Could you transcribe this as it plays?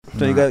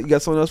So you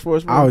got something else for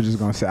us, bro? I was just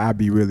gonna say I'd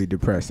be really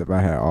depressed if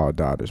I had all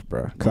daughters,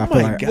 bro. Cause I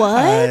feel like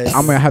What?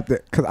 I'm gonna have to.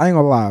 Cause I ain't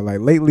gonna lie. Like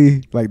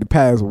lately, like the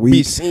past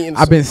week,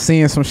 I've been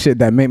seeing some shit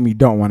that make me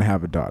don't want to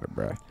have a daughter,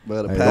 bro.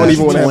 But the Like, past don't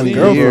even wanna have a 20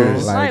 girlfriend.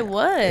 years, Like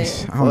what? I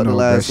Fuck don't the know,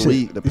 last bro.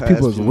 week, the These past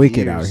people's few wicked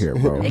years. out here,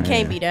 bro. It man.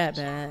 can't be that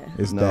bad.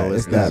 It's No, that. it's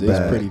It's that It's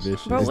bad. pretty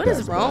vicious. Bro, It's what that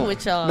is wrong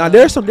with y'all? Now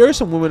there's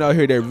some women out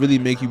here that really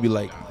make you be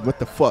like, what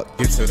the fuck?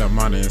 Get to the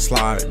money and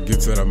slide, get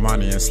to the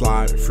money and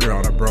slide. Free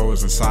all the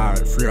bros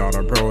inside, free all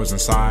the bros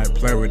inside.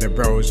 Play with the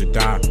bros, you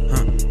die,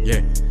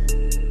 yeah.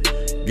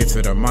 Get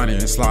to the money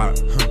and slide,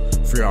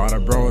 free all the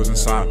bros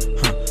inside,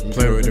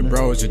 play with the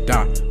bros, you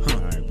die,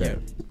 yeah.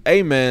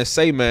 Hey man,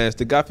 say man, it's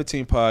the Got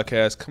 15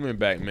 podcast coming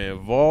back, man.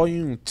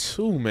 Volume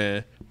 2,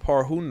 man.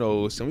 Part Who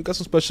Knows. And we got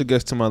some special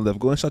guests to my left.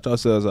 Go and shout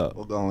yourselves out.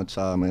 We're going with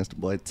y'all, man. It's the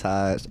boy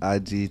Taj,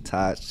 IG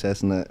Taj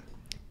Chestnut.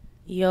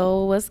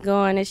 Yo, what's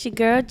going? It's your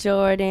girl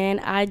Jordan.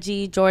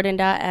 IG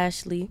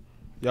Jordan.Ashley.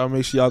 Y'all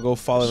make sure y'all go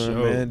follow him,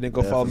 man. Then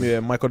go follow me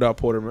at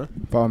Michael.Porter, man.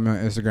 Follow me on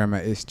Instagram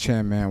at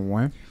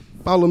itschanman1.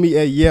 Follow me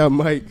at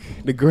Mike,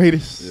 the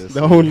greatest, Yes, the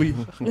sir. only.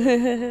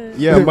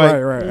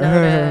 Mike. right.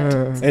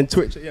 And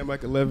Twitch at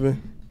Mike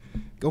 11.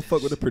 Go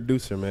fuck with the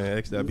producer,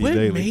 man. XW What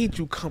Daily. made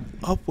you come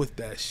up with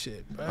that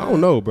shit, bro? I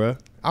don't know, bro.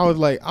 I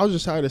was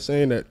just tired of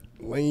saying that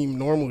lame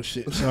normal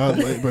shit. So I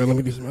was like, bro, let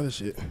me do some other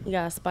shit. You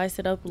gotta spice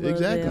it up a little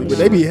Exactly. bit. But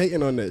they be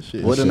hating on that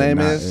shit. What the shit name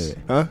not is? it.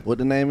 Huh? What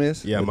the name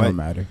is? Yeah, It Mike. don't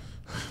matter.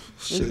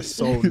 Shit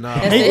so nah.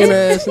 That's Hating it?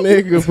 ass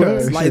nigga, bro.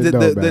 Shit Like the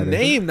don't matter.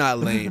 name not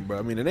lame, bro.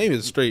 I mean the name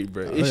is straight,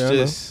 bro. It's yeah, I know.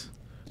 just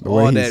The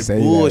way all he that say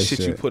that bullshit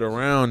you shit. put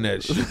around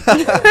that shit.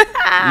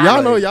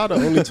 Y'all know y'all the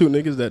only two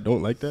niggas that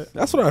don't like that.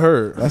 That's what I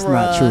heard. That's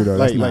not Bruh. true though.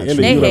 That's Like, not in true.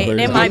 the They universe. hate.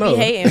 They I might be know.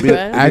 hating, Be bro.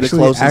 the Actually-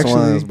 closest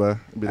ones, bro. Be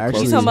the actually- You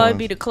closest talking about ones.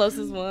 be the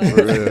closest one? For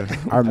real. Our I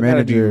gotta be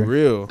manager,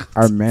 real.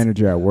 our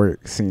manager at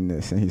work seen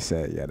this and he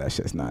said, "Yeah, that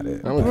shit's not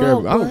it." I don't Bro,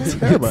 care. I don't what?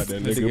 care about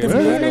that nigga. His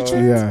bro.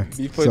 manager? Yeah.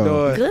 He put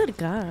So, Good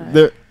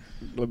God.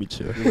 Let me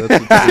chill. Let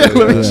me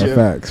yeah, chill.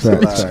 facts. All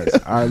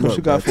right, look,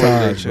 you got bro, for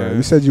us, Taj, bro, Chan?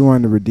 you said you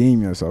wanted to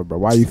redeem yourself, bro.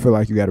 Why you feel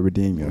like you got to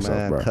redeem yourself,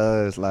 Man, bro?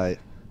 cause like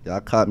y'all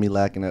caught me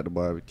lacking at the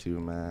barbecue,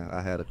 man.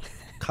 I had a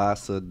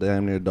Casa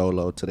damn near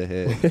Dolo to the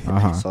head.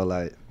 Uh-huh. So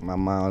like my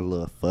mind was a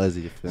little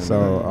fuzzy. You feel me?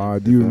 So,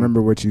 do you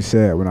remember what you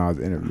said when I was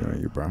interviewing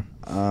you, bro?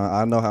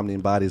 I know how many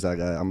bodies I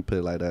got. I'm gonna put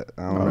it like that.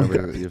 I don't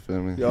remember. You feel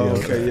me? Yo,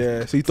 okay,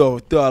 yeah. So you threw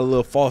out a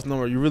little false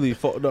number. You really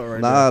fucked up right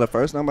Nah, now. the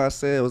first number I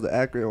said was the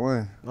accurate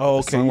one. Oh,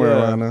 okay, Somewhere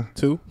yeah. around there.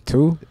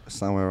 2.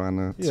 Somewhere around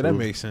there. Yeah, that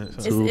makes sense.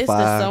 It's, Two, it's the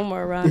five.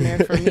 somewhere around there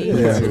for me.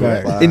 Yeah, Two,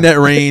 facts. five. In that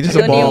range, it's a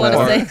You don't even wanna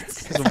ballpark.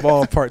 say. It's a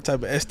ballpark type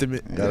of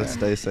estimate. Gotta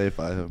stay safe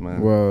out here,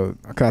 man. Well,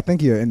 okay, I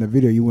think in the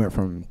video you went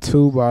from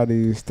 2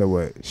 bodies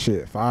to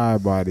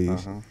 5 bodies,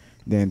 Uh-huh.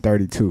 then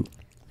 32.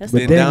 That's But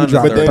Then then down you to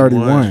dropped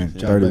 31.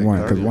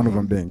 31, because one of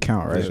them didn't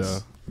count, right? Yeah.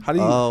 How do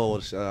you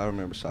Oh, I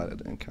remember shot that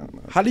didn't count.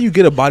 Man. how do you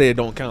get a body that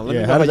don't count? Let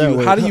Yeah, me how know does that how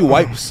work? how do you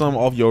wipe some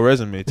off your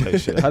resume type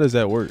shit? How does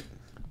that work?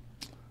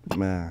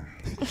 Man,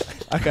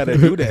 I gotta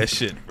do that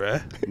shit,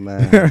 bruh.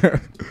 man,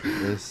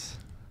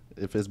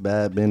 if it's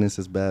bad business,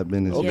 it's bad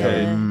business.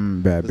 Okay. Yeah.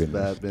 Bad It's business.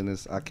 bad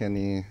business. I can't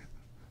even.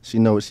 She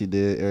know what she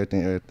did.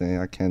 Everything.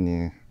 I can't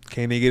even.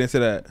 Can't even get into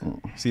that.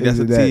 See, Is that's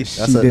a it that T. she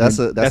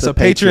That's a Patreon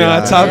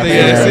Patreon topic. Yeah,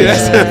 Yeah, see,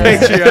 that's yeah, a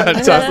Patreon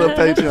That's topic.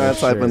 a Patreon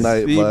type of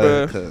night, See, but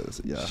bruh.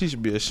 'cause, yeah. She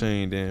should be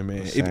ashamed, then, man.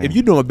 If Ashamed.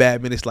 you're doing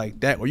bad business like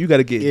that, or you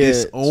gotta get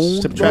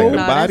disowned, subtract bro, the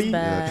Nah, body.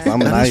 that's Yeah, 'cause bad. I'm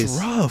that nice. is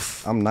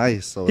rough. I'm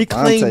nice. So He if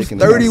I'm claims taking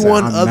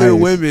 31 I'm other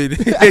nice. women.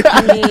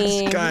 I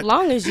mean, Got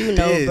long as you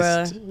know, pissed.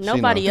 bruh.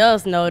 Nobody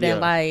else know. Then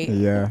Yeah. like,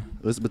 Yeah.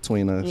 it's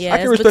between us. yeah, I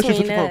can it's respect you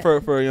between that.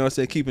 for you know what I'm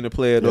saying, keeping the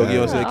player, dog. You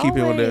know what I'm saying,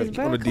 keeping always, on the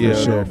bro, on the come DL.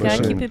 on. Sure, for Gotta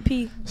sure. keep it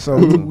P. So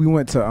we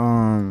went to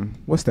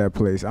what's that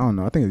place? I don't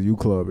know. I think it's U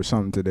Club or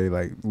something today.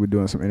 Like we're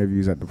doing some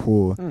interviews at the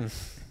pool.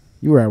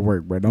 You were at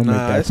work, bro. Don't Nah,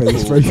 make that it's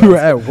face, cool, bro. bro. You were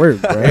at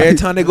work, bro. Every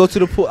time they go to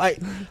the pool, I ain't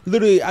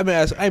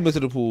been to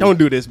the pool. Don't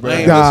do this, bro. I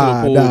ain't been to the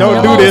Nah, pool. nah. Don't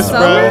The do this, whole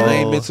bro. summer? I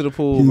ain't been to the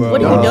pool, bro.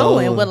 What are you No.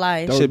 doing with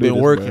life? Don't Shit do been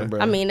this, working, bro. bro.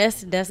 I mean,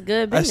 that's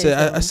good I business. said,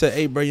 though. I said,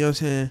 hey, bro, you know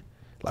what I'm saying?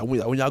 Like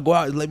when y'all go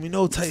out, let me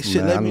know type shit.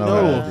 Man, Let I me know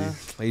know. how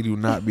it They do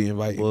not be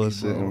invited.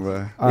 Bullshitting,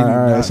 bro. All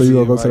right. So you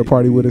gonna go to the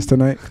party with us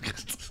tonight?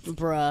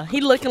 Bruh,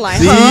 he looking like,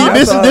 See, huh?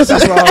 this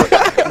is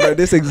Bro,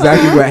 this is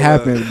exactly what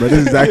happens. But this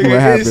is exactly what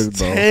happens,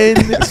 bro.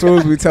 As soon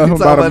as we tell him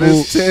about a move,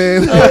 this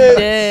 10. I'm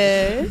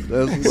dead.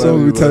 That's as soon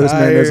as we tell this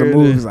man there's a Tired.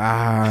 move, he's like,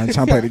 I'm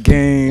trying to play the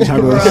game,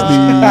 trying to go to sleep.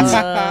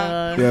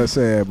 Bruh. You know what I'm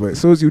saying? But as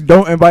soon as you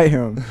don't invite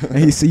him and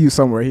he see you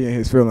somewhere, he in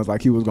his feelings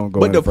like he was gonna go.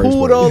 But in the first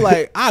pool place. though,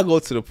 like I go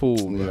to the pool,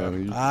 bro.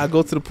 Yeah, I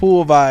go to the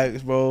pool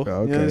vibes, bro. Okay, you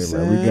know what bro, I'm we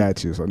saying?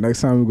 got you. So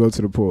next time we go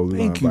to the pool, we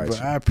Thank you, gonna bro.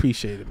 invite I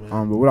appreciate it,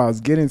 man. But what I was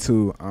getting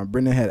to,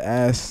 Brendan had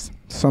asked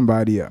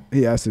somebody.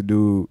 He asked a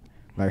dude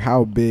like,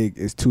 how big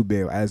is too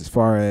big? As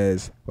far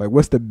as like,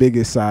 what's the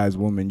biggest size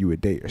woman you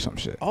would date or some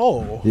shit?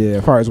 Oh, Yeah,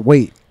 as far as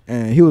weight.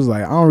 And he was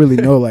like, I don't really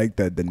know like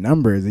the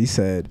numbers. He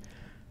said,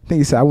 I think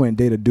he said I wouldn't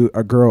date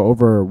a girl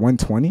over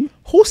 120.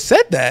 who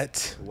said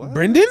that? What?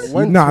 Brendan?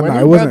 Nah,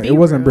 it wasn't. It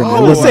wasn't Brendan. I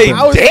It would wasn't say,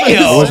 Brendan.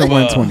 damn. It wasn't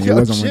 120. It Yo,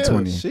 wasn't chill.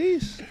 120.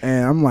 Sheesh.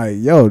 And I'm like,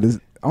 yo,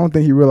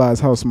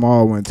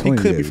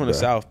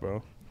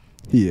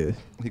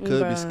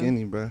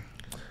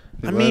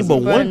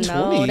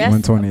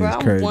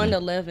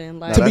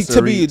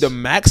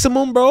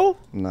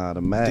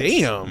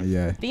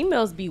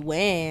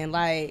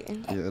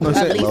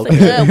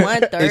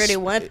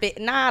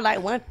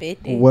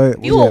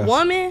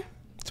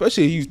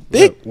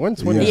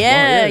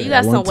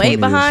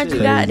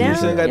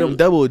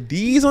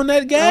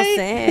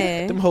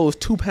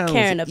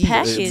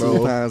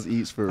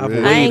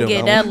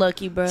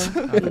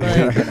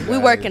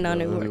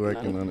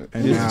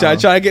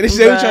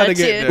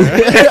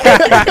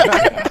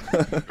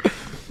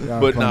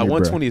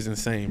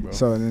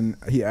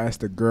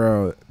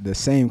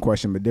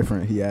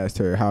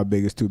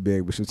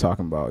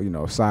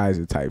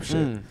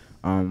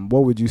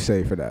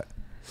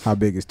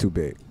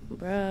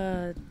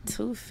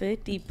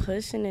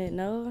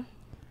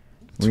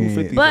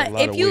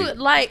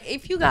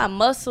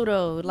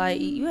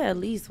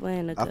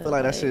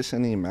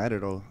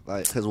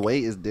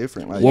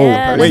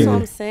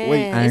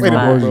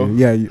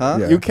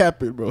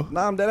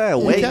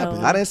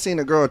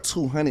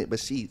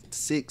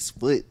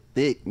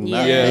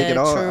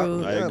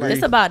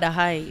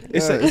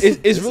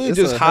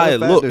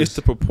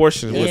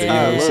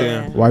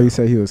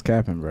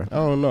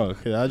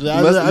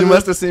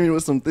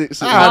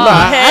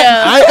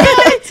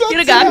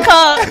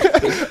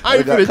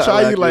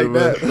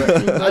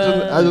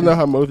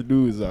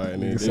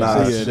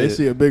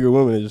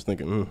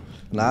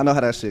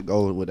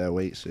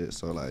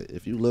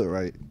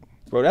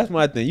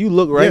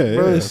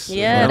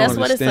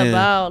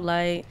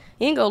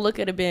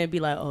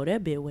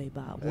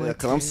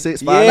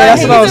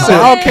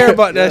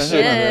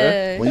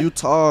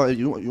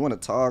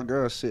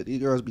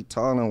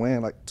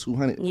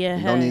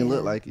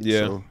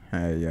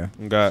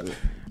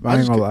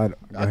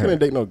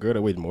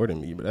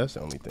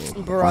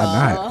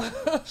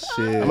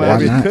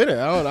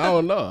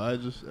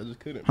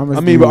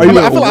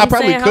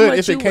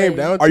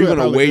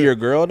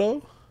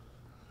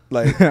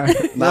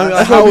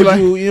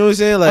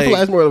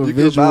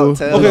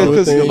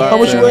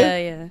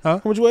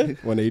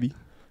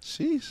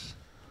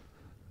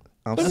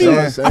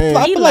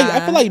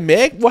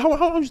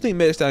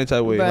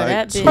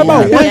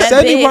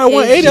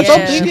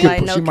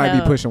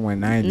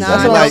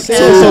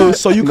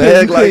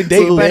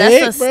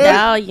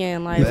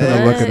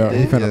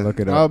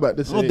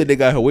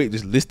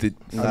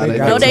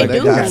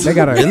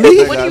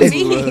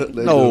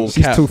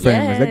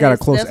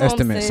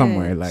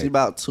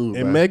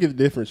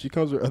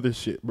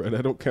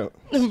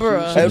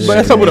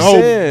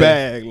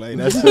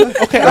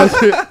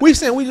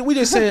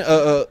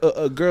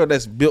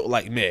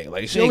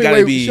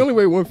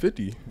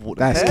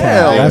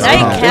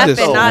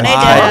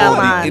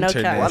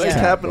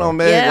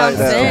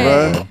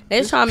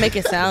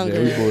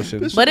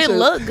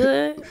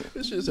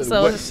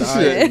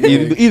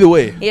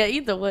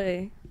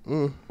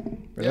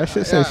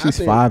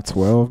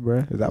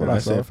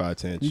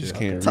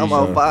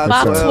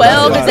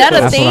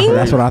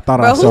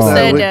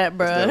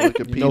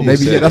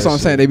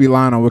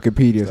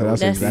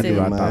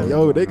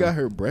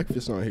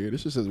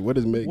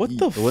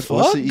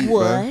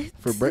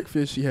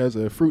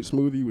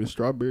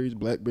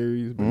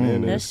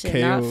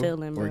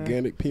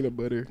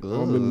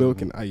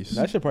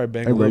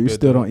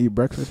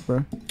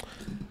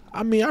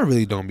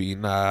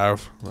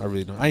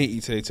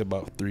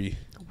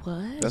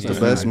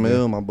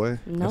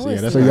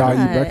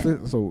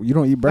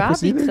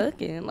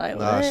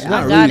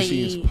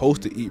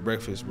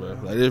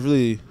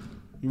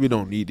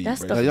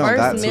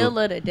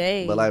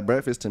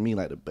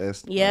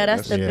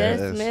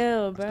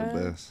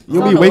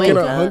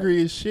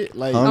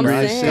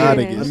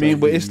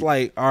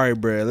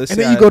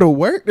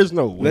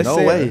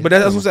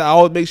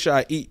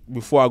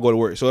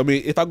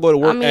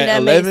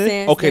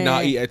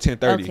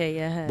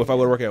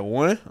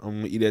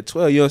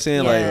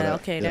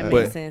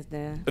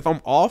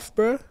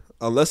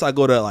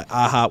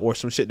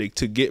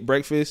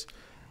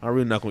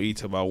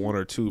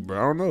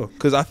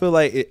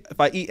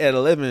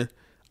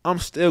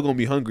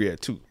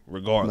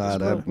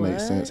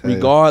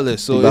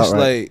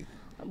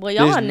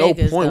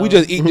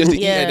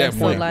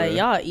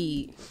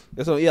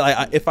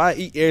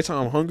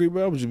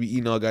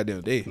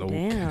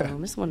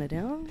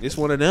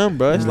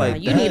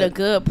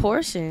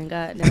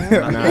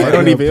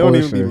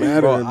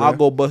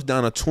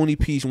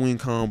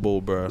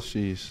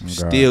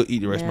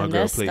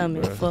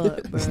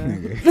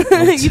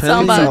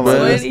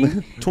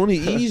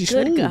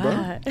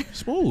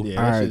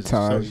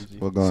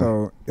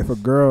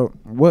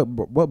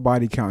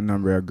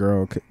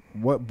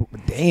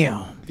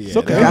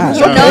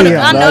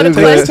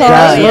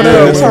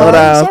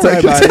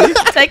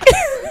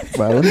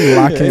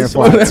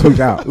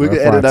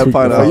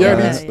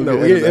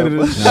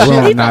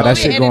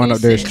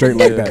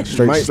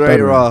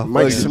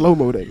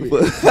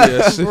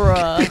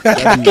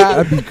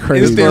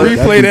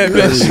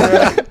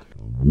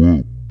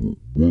 What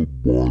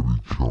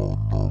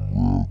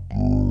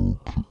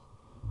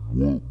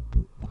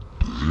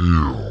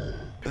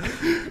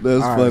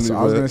That's All funny, right, so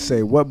I was bro. gonna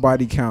say, what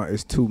body count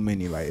is too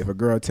many? Like, if a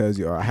girl tells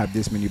you, "Oh, I have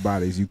this many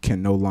bodies," you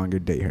can no longer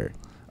date her.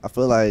 I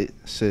feel like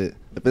shit.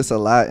 If it's a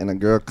lot and a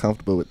girl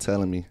comfortable with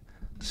telling me,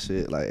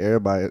 shit, like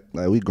everybody,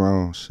 like we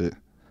grown, shit.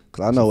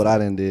 Cause I know what I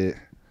done did.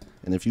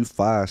 And if you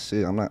 5,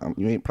 shit,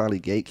 you ain't probably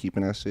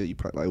gatekeeping that shit. You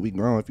probably like we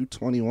grown. If you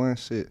 21,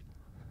 shit,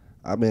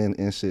 I've been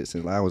in shit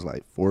since I was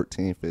like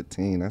 14,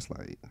 15. That's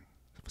like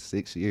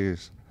 6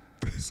 years.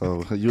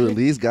 So you at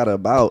least got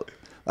about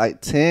like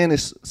 10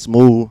 is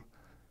smooth,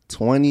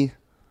 20.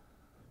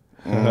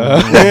 What?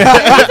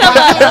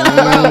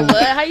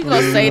 How you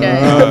gonna say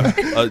that?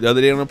 The other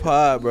day on the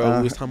pod, bro,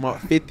 we was talking about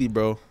 50,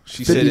 bro.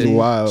 She said 50 's that,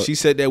 wild. She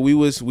said that we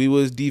was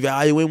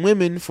devaluing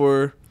women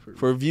for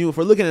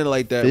looking at it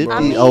like that, 50 bro.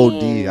 mean-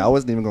 OD. I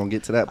wasn't even gonna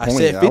get to that I point.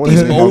 said I 50 wasn't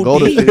is even gonna go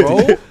to OD, 50.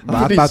 bro. But I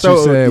 50 thought so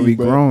you said OD, we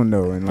bro. grown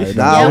though, and like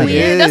Nah, Yeah, we we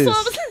is. That's is. what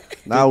I'm saying.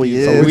 Now we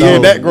So is. we We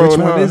ain't that Which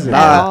grown, one huh? is it?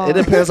 Nah, Oh. it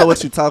depends on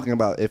what you're talking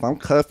about. If I'm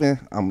cuffing,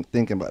 I'm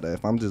thinking about that.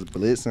 If I'm just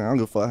blitzing, I don't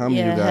give a fuck how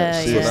many you got.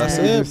 Yeah, Shit. That's what I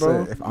said,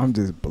 bro. If I'm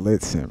just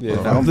blitzing, bro. Yeah,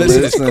 If I'm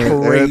Blitzing is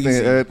blitzing, crazy.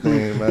 everything,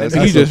 man. That That's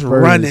nigga the just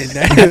first. running.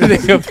 That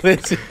nigga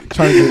blitzing.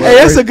 Trying to get Hey,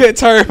 that's a good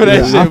term for that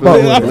Yeah, I shit, fuck bro.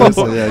 with I it. fuck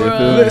Blitzing, with yeah, you Bruh.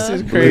 feel me? This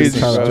is crazy,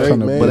 Trying to- bro. trying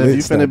to But But if you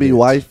blitz that finna be bitch.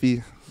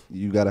 wifey,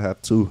 you gotta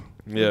have 2.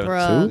 Yeah.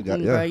 Bruh, Yeah.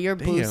 bruh, you're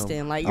Damn.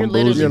 boosting. Like, I'm you're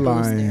literally You're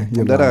boosting. lying.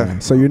 You're That lying.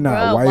 So you're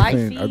not Bruh,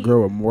 wifing a wifey.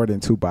 girl with more than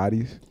 2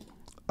 bodies?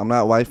 I'm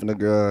not wifing a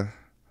girl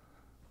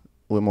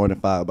with more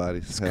than 5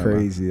 bodies. It's Hell no.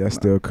 crazy. That's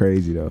still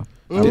crazy though.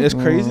 It's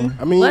crazy.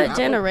 I mean, What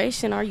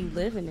generation are you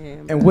living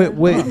in? And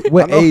bruh?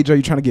 what age are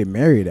you trying to get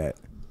married at?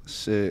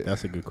 Shit.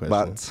 that's a good question.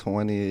 About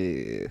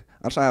 20.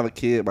 I'm trying to have a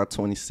kid by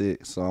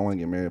 26, so I want to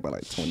get married by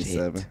like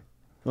 27.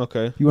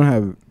 Okay. You want to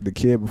have the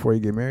kid before you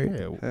get married?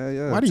 Yeah. Hell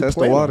yeah. Why do you Test the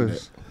plan on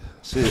waters.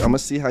 Shit, I'm gonna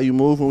see how you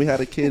move when we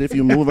had a kid. If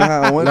you moving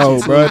how I want No,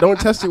 you to. bro, don't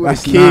test it with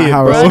That's a not kid,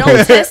 how bro. it's- Bruh,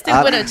 don't test it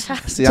I- with a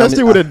child. See, Test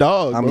it with a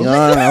dog, I'm bro.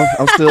 young.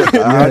 I'm still.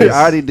 I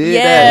already did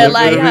Yeah, that. You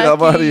like, feel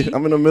me? Hakeem.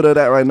 I'm in the middle of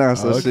that right now.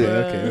 So Okay, shit.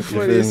 okay. That's You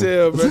funny as feel me?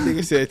 hell, bro.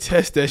 Nigga said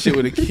test that shit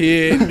with a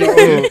kid.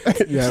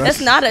 Yeah, That's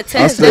not a I'm test.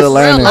 That's still real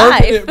learning.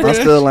 life. I'm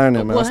still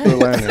learning, man. I'm still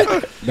What?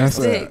 learning. that's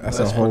Sick. a That's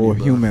whole funny,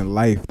 bro. human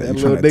life that That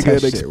you're little trying to nigga an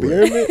test shit with.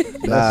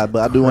 experiment. Nah,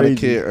 but I do want a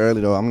crazy. kid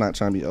early though. I'm not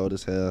trying to be old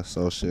as hell.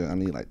 So shit, I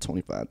need like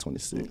 25,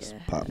 26. Yeah,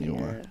 Pop me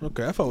one.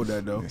 Okay, I fuck with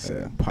that though. They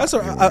said, That's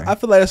pop me one. I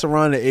feel like that's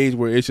around the age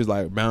where it's just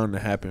like bound to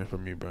happen for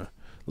me, bro.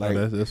 Like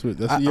Like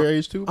that's I- your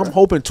age too. I'm bro?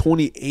 hoping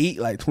 28,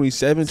 like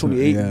 27,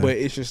 28, Yeah. but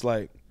it's just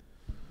like,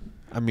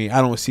 I mean,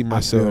 I don't see I feel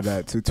myself.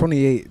 that too.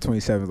 28,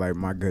 27 is like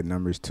my good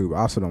numbers too.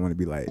 I also don't want to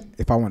be like,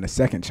 if I want a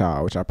second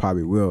child, which I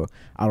probably will,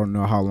 I don't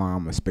know how long I'm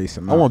gonna space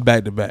them I out. want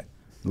back to back.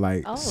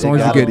 Like Oh. as soon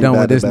as It you gotta get be done back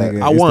with to this back.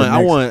 nigga, I it's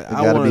want the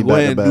to gotta be go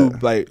ahead and back do to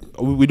back. like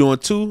we doing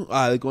 2.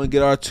 Go and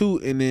get our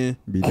 2 and then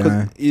Be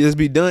done. Just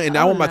be done. And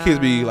I Oh, want my kids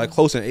to be nah. like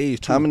close in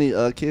age too. How many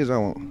kids I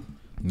want?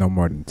 No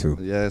more than 2.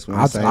 Yes, we're on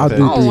I'll, the same I'll page.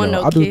 do I don't 3 want though.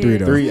 no I'll do 3 kids.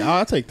 though. 3.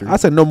 I'll take 3. I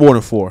said no more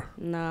than 4.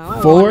 No, I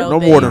don't 4? want No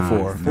more than Nah, 4.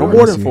 nah, No more than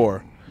honestly.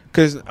 4.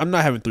 Because I'm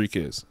not having 3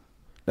 kids.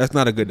 That's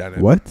not a good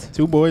dynamic. What?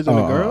 2 boys and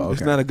a girl. Oh,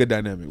 It's okay. not a good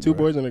dynamic. 2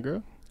 bro. boys and a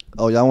girl.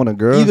 Oh, y'all want a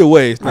girl? Either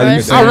way, it's not Bruh, a good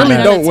it's I not dynamic.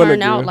 really gonna don't want a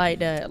turn out girl. like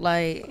that.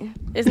 Like,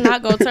 it's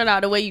not gonna turn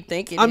out the way you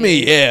think it I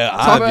mean, is. yeah, Bruh,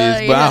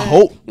 obvious, but I yeah.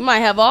 hope. You might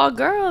have all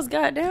girls,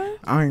 goddamn.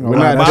 I ain't We're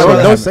gonna lie. not, that shit don't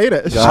happen. say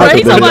that. God Bro,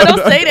 he forbid. talking about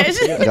don't say that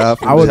shit. God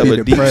I would Have be a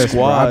deep depressed,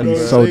 bro. I'd be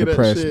squad, so Say that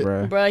depressed, shit.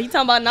 bro. Bro, he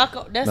talking about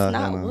knock. That's No,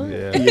 not no. what. Yeah.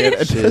 Yeah,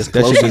 Shit, it's That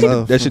close shit,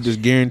 enough. that shit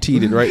just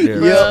guaranteed it right there.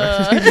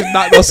 Bruh. He just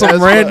knocked on some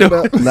That's random.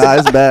 fucked up. Nah,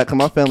 it's bad. Cause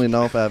my family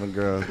known for having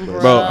girls.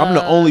 But Bro, I'm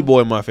the only boy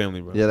in my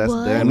family, bro. yeah, that's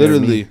What? damn near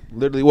me.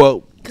 Literally.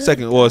 Well, Good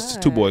second. Well, it's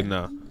 2 God. boys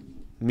now.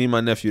 Me and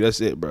my nephew.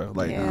 That's it, bro.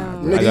 Like, Damn. I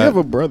Nigga, you got- have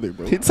a brother,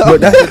 bro. He But talking.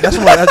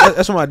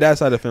 that's from my dad's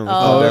side of the family.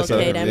 Oh, My dad's side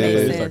okay, of the that family.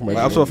 makes Yeah, sense. Like,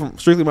 I'm so from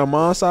strictly my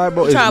mom's side,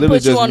 bro. It's Trying to literally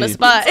put you just on the me.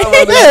 spot. Yeah,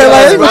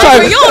 like,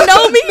 Bro, you don't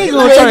know me.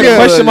 Nigga trying to Nigga,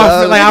 question my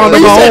y'all- like I don't know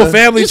You my said- own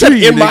family You said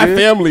tree. in my nigga.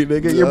 family,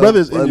 nigga. Your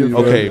brother's in your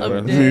Okay, family. bro.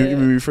 I'm Let me dead.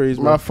 rephrase,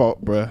 My bro.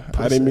 fault, bro.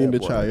 I didn't mean to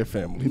try your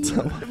family.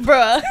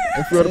 Bruh.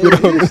 If you want to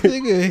be honest.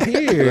 Nigga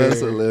here. That's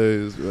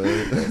hilarious,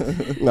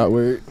 bro. Not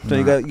weird. So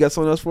you got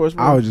something else for us,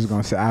 bro? I was just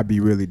gonna say I'd be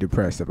really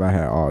depressed if I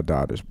had all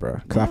daughters, bro.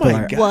 Cause I Oh feel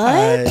my like God.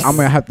 What? I'm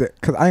gonna have to.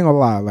 Cause I ain't gonna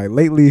lie. Like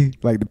lately,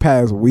 like the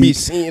past week,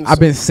 seeing I've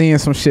been seeing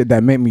some shit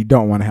that make me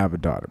don't want to have a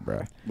daughter,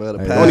 bro. But the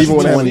Like, past don't even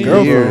wanna have a 20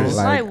 girlfriend. years,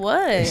 Like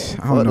what? I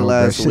Fuck don't the know,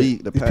 last bro.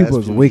 week, the These past people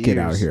is few wicked years.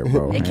 out here,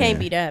 bro. It can't man.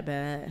 be that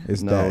bad.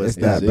 It's No, that. it's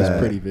It's that It's bad.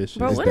 pretty vicious.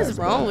 Bro, It's what that is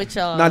bad. wrong with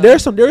y'all? Now there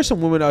are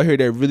some women out here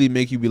that really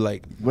make you be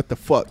like, What the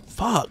fuck?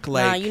 fuck, Nah,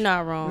 like, you're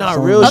not wrong. not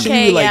Some- real shit.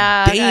 Okay, You be like,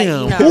 yeah, I got you.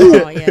 damn, Not who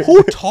wrong, yeah.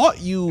 who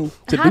taught you?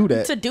 To How do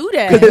that. To do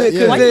that. Cause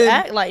then- Why you then-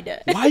 act like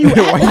that? Why you act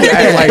Why like you act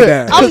that? like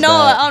that? I'm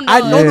not. I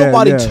know Yeah,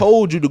 nobody yeah.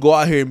 told you to go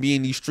out here and be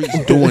in these streets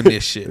doing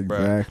this shit, bro.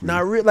 Exactly.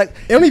 Not real. Like,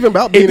 It don't even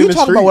about being if in you the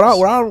talk streets. about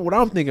what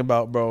I'm thinking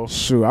about, bro.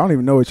 Shoot, I don't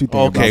even know what you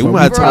think. Okay, about, we but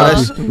might have to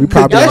Bruh. talk that We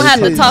probably Y'all That gonna have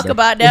to shit talk is-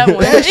 about that one.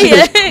 That shit Yeah,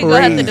 is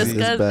gonna have to crazy.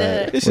 discuss It's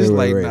bad. that. It's just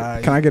like, wait. nah.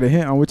 Can I get a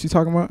hint on what you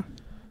talking about?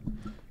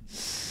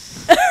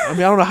 I mean,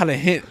 I don't know how to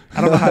hint.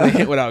 I don't know how to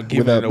hint without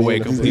giving Without it away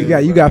being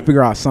completely. You got to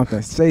figure out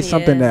something. Say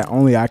something Yeah. that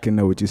only I can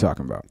know what you're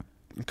talking about.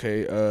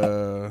 Okay,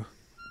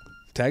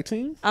 tag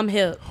team? I'm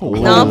hip. Oh,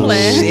 No, I'm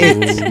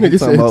playing. Nigga Talking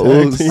said about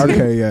tag Uzi. team.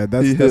 Okay, yeah,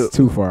 that's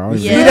too far. I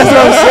was- Yeah. That's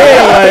what I'm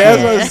saying. Like,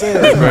 that's what I'm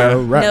saying,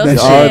 bro. Rap No that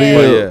shit. shit.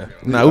 But Yeah. yeah,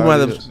 nah, we might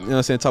have, you know what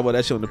I'm saying, talk about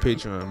that shit on the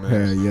Patreon,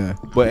 man. Yeah.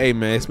 But hey,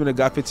 man, it's been a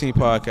Got 15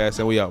 podcast,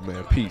 and we out,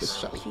 man.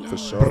 Peace. For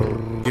sure.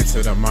 Get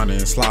to the money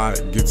and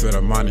slide. Get to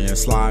the money and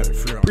slide.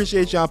 Free on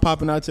Appreciate y'all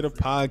popping out to the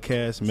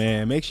podcast,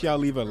 man. Make sure y'all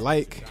leave a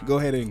like. Go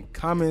ahead and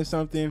comment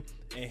something.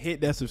 And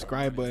hit that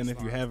subscribe button if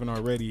you haven't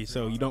already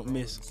so you don't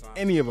miss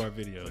any of our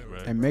videos, bro.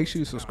 And make sure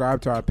you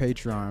subscribe to our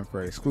Patreon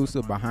for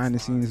exclusive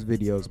behind-the-scenes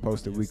videos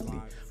posted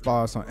weekly.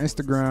 Follow us on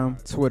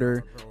Instagram,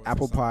 Twitter,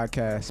 Apple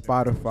Podcasts,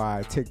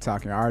 Spotify,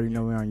 TikTok, and I already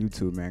know we're on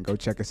YouTube, man. Go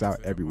check us out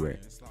everywhere.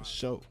 For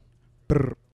sure.